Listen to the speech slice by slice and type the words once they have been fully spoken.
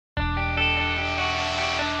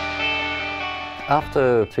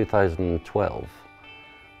After 2012,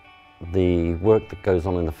 the work that goes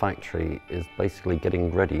on in the factory is basically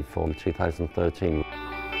getting ready for 2013.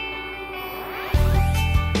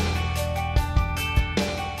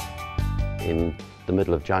 In the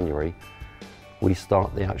middle of January, we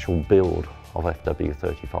start the actual build of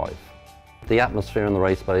FW35. The atmosphere in the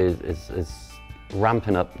race bay is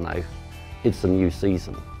ramping up now. It's a new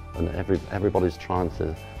season, and everybody's trying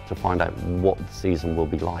to find out what the season will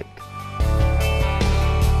be like.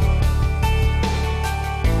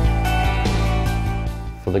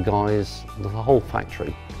 For the guys, the whole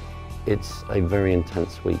factory, it's a very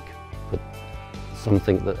intense week, but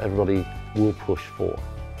something that everybody will push for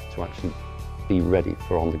to actually be ready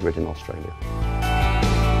for on the grid in Australia.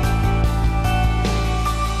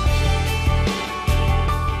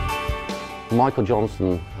 Michael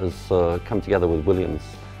Johnson has come together with Williams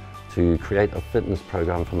to create a fitness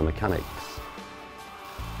program for the mechanics.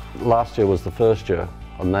 Last year was the first year,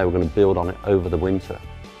 and now we're going to build on it over the winter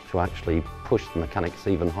to actually push the mechanics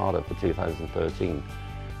even harder for 2013.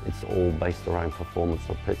 It's all based around performance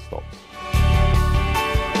of pit stops.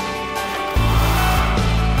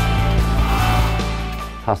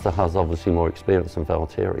 Pasta has obviously more experience than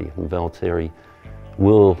Valtteri, and Valtteri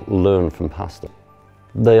will learn from Pasta.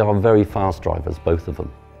 They are very fast drivers, both of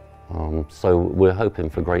them. So we're hoping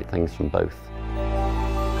for great things from both.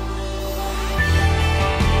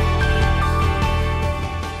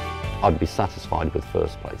 I'd be satisfied with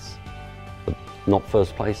first place, but not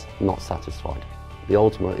first place, not satisfied. The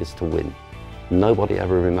ultimate is to win. Nobody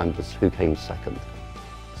ever remembers who came second.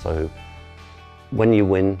 So when you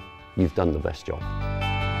win, you've done the best job.